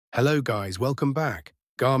Hello guys, welcome back.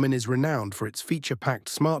 Garmin is renowned for its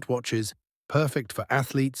feature-packed smartwatches, perfect for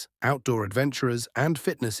athletes, outdoor adventurers, and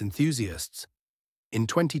fitness enthusiasts. In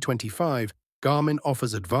 2025, Garmin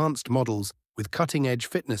offers advanced models with cutting-edge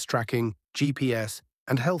fitness tracking, GPS,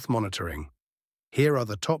 and health monitoring. Here are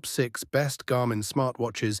the top 6 best Garmin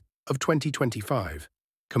smartwatches of 2025,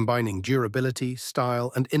 combining durability,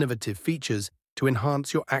 style, and innovative features to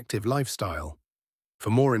enhance your active lifestyle. For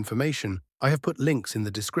more information, I have put links in the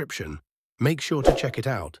description. Make sure to check it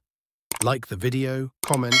out. Like the video,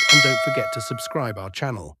 comment, and don't forget to subscribe our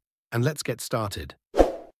channel. And let's get started.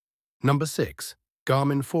 Number 6.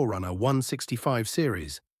 Garmin Forerunner 165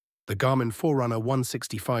 Series. The Garmin Forerunner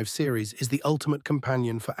 165 series is the ultimate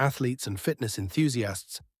companion for athletes and fitness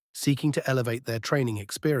enthusiasts seeking to elevate their training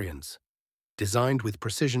experience. Designed with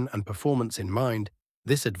precision and performance in mind,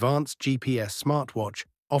 this advanced GPS smartwatch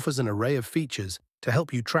offers an array of features to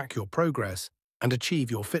help you track your progress and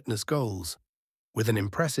achieve your fitness goals. With an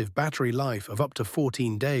impressive battery life of up to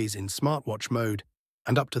 14 days in smartwatch mode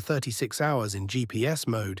and up to 36 hours in GPS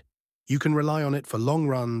mode, you can rely on it for long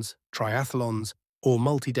runs, triathlons, or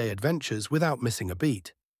multi-day adventures without missing a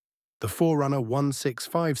beat. The Forerunner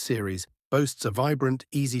 165 series boasts a vibrant,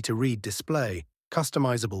 easy-to-read display,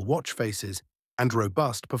 customizable watch faces, and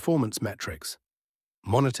robust performance metrics.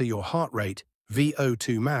 Monitor your heart rate,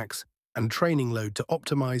 VO2 max, and training load to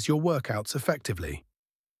optimize your workouts effectively.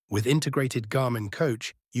 With integrated Garmin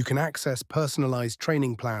Coach, you can access personalized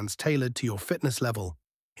training plans tailored to your fitness level,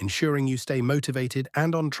 ensuring you stay motivated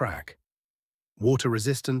and on track.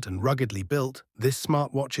 Water-resistant and ruggedly built, this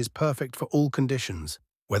smartwatch is perfect for all conditions,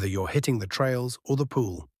 whether you're hitting the trails or the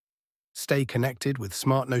pool. Stay connected with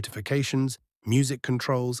smart notifications, music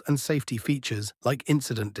controls, and safety features like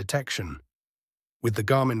incident detection. With the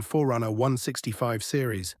Garmin Forerunner 165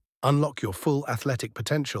 series, unlock your full athletic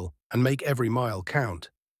potential and make every mile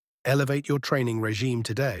count. Elevate your training regime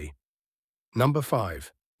today. Number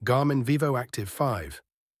 5. Garmin Vivoactive 5.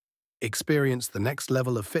 Experience the next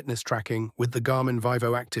level of fitness tracking with the Garmin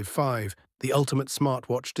Vivoactive 5, the ultimate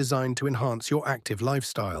smartwatch designed to enhance your active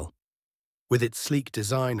lifestyle. With its sleek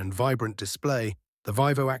design and vibrant display, the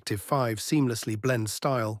Vivoactive 5 seamlessly blends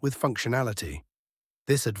style with functionality.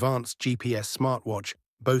 This advanced GPS smartwatch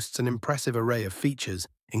boasts an impressive array of features,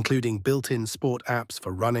 including built-in sport apps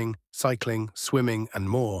for running, cycling, swimming, and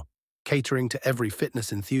more, catering to every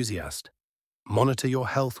fitness enthusiast. Monitor your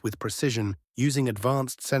health with precision using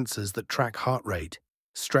advanced sensors that track heart rate,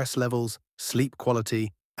 stress levels, sleep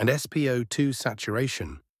quality, and SpO2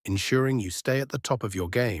 saturation, ensuring you stay at the top of your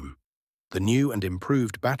game. The new and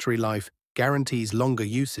improved battery life guarantees longer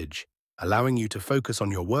usage, allowing you to focus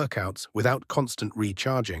on your workouts without constant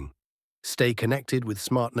recharging. Stay connected with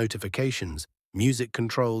smart notifications, music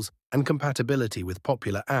controls, and compatibility with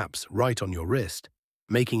popular apps right on your wrist,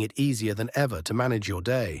 making it easier than ever to manage your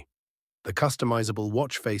day. The customizable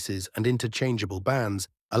watch faces and interchangeable bands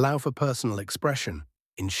allow for personal expression,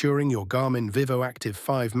 ensuring your Garmin Vivoactive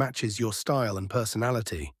 5 matches your style and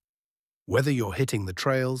personality. Whether you're hitting the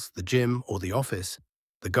trails, the gym, or the office,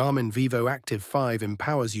 the Garmin Vivoactive 5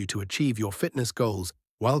 empowers you to achieve your fitness goals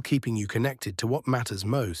while keeping you connected to what matters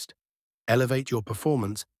most. Elevate your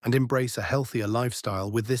performance and embrace a healthier lifestyle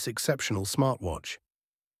with this exceptional smartwatch.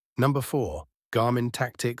 Number 4. Garmin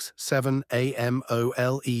Tactix 7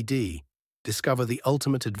 AMOLED. Discover the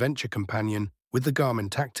ultimate adventure companion with the Garmin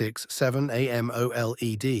Tactix 7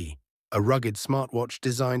 AMOLED, a rugged smartwatch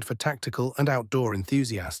designed for tactical and outdoor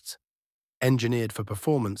enthusiasts. Engineered for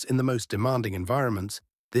performance in the most demanding environments,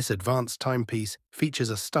 this advanced timepiece features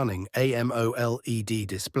a stunning AMOLED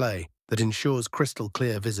display that ensures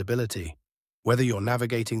crystal-clear visibility, whether you're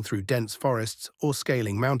navigating through dense forests or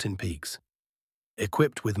scaling mountain peaks.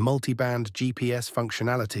 Equipped with multi-band GPS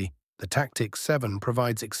functionality, the Tactix 7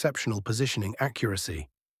 provides exceptional positioning accuracy,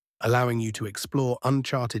 allowing you to explore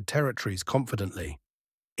uncharted territories confidently.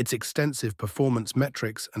 Its extensive performance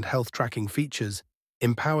metrics and health tracking features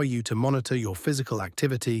empower you to monitor your physical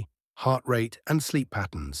activity, heart rate, and sleep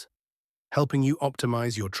patterns, helping you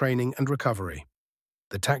optimize your training and recovery.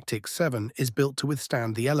 The Tactix 7 is built to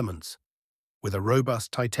withstand the elements, with a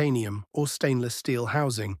robust titanium or stainless steel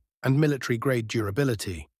housing and military-grade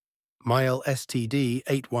durability, MIL STD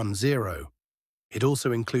 810. It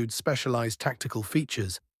also includes specialized tactical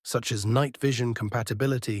features such as night vision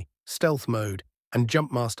compatibility, stealth mode, and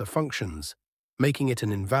jumpmaster functions, making it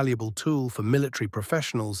an invaluable tool for military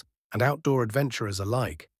professionals and outdoor adventurers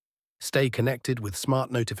alike. Stay connected with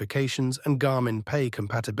smart notifications and Garmin Pay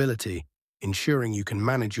compatibility, ensuring you can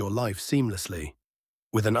manage your life seamlessly.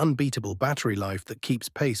 With an unbeatable battery life that keeps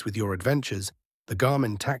pace with your adventures, the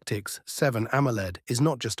Garmin Tactix 7 AMOLED is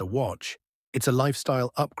not just a watch, It's a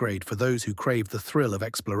lifestyle upgrade for those who crave the thrill of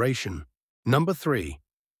exploration. Number 3.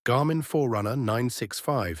 Garmin Forerunner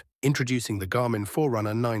 965. Introducing the Garmin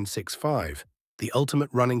Forerunner 965, the ultimate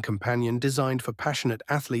running companion designed for passionate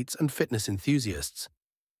athletes and fitness enthusiasts.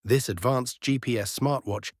 This advanced GPS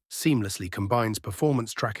smartwatch seamlessly combines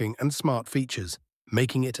performance tracking and smart features,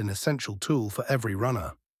 making it an essential tool for every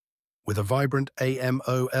runner. With a vibrant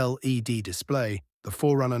AMOLED display, the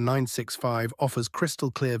Forerunner 965 offers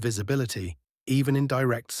crystal-clear visibility, even in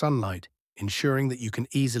direct sunlight, ensuring that you can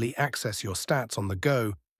easily access your stats on the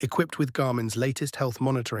go. Equipped with Garmin's latest health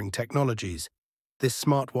monitoring technologies, this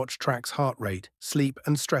smartwatch tracks heart rate, sleep,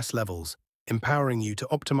 and stress levels, empowering you to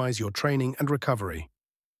optimize your training and recovery.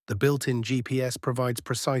 The built-in GPS provides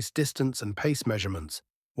precise distance and pace measurements,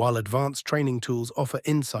 while advanced training tools offer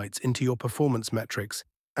insights into your performance metrics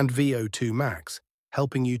and VO2 max,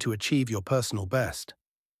 helping you to achieve your personal best.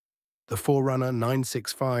 The Forerunner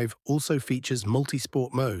 965 also features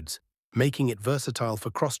multi-sport modes, making it versatile for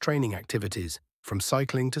cross-training activities, from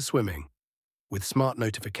cycling to swimming. With smart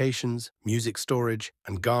notifications, music storage,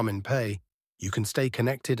 and Garmin Pay, you can stay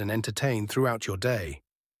connected and entertained throughout your day.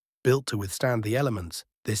 Built to withstand the elements,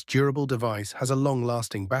 this durable device has a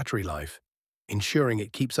long-lasting battery life, ensuring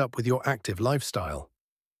it keeps up with your active lifestyle.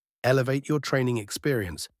 Elevate your training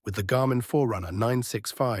experience with the Garmin Forerunner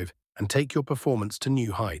 965 and take your performance to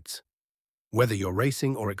new heights. Whether you're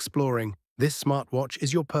racing or exploring, this smartwatch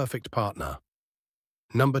is your perfect partner.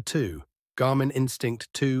 Number 2. Garmin Instinct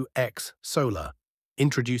 2 X Solar.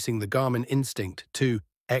 Introducing the Garmin Instinct 2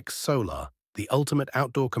 X Solar, the ultimate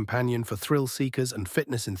outdoor companion for thrill seekers and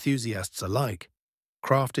fitness enthusiasts alike.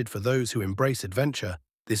 Crafted for those who embrace adventure,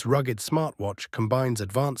 this rugged smartwatch combines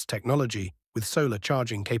advanced technology with solar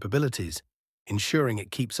charging capabilities, ensuring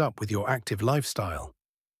it keeps up with your active lifestyle.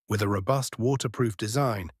 With a robust waterproof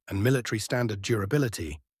design and military-standard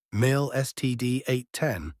durability, MIL STD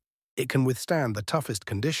 810, it can withstand the toughest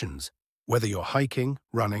conditions, whether you're hiking,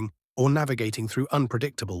 running, or navigating through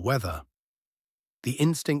unpredictable weather. The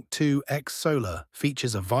Instinct 2 X Solar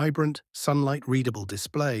features a vibrant, sunlight-readable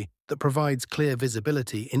display that provides clear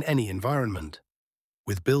visibility in any environment.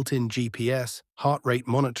 With built-in GPS, heart rate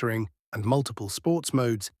monitoring, and multiple sports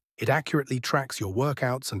modes, it accurately tracks your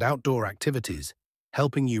workouts and outdoor activities,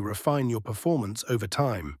 helping you refine your performance over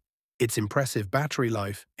time. Its impressive battery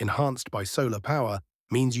life, enhanced by solar power,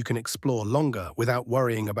 means you can explore longer without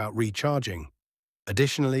worrying about recharging.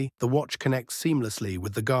 Additionally, the watch connects seamlessly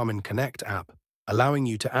with the Garmin Connect app, allowing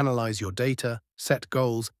you to analyze your data, set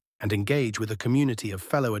goals, and engage with a community of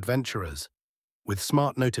fellow adventurers. With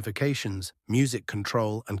smart notifications, music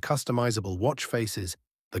control, and customizable watch faces,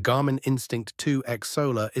 the Garmin Instinct 2 X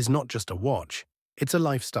Solar is not just a watch, it's a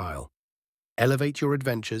lifestyle. Elevate your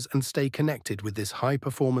adventures and stay connected with this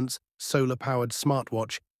high-performance, solar-powered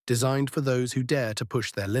smartwatch designed for those who dare to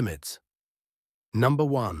push their limits. Number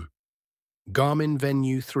 1. Garmin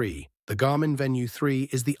Venu 3. The Garmin Venu 3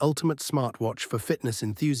 is the ultimate smartwatch for fitness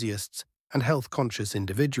enthusiasts and health-conscious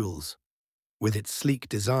individuals. With its sleek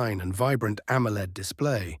design and vibrant AMOLED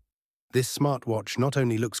display, this smartwatch not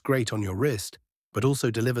only looks great on your wrist, but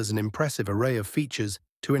also delivers an impressive array of features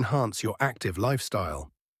to enhance your active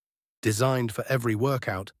lifestyle. Designed for every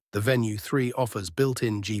workout, the Venu 3 offers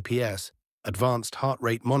built-in GPS, advanced heart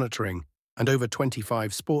rate monitoring, and over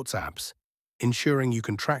 25 sports apps, ensuring you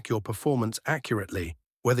can track your performance accurately,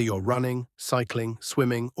 whether you're running, cycling,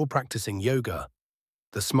 swimming, or practicing yoga.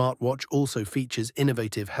 The smartwatch also features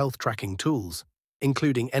innovative health tracking tools,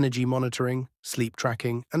 including energy monitoring, sleep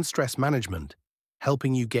tracking, and stress management,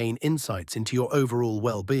 helping you gain insights into your overall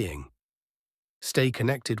well-being. Stay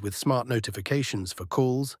connected with smart notifications for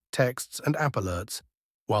calls, texts, and app alerts,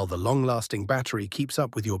 while the long-lasting battery keeps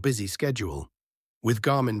up with your busy schedule. With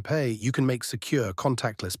Garmin Pay, you can make secure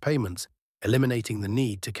contactless payments, eliminating the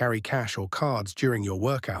need to carry cash or cards during your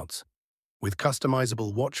workouts. With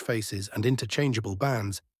customizable watch faces and interchangeable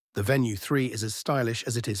bands, the Venu 3 is as stylish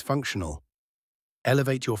as it is functional.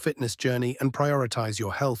 Elevate your fitness journey and prioritize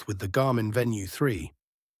your health with the Garmin Venu 3,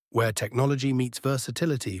 where technology meets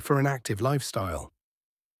versatility for an active lifestyle.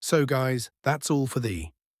 So guys, that's all for the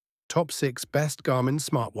Top 6 Best Garmin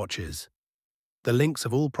Smartwatches. The links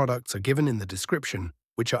of all products are given in the description,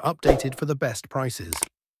 which are updated for the best prices.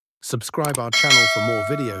 Subscribe our channel for more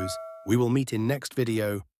videos. We will meet in next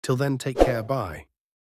video. Till then, take care, bye.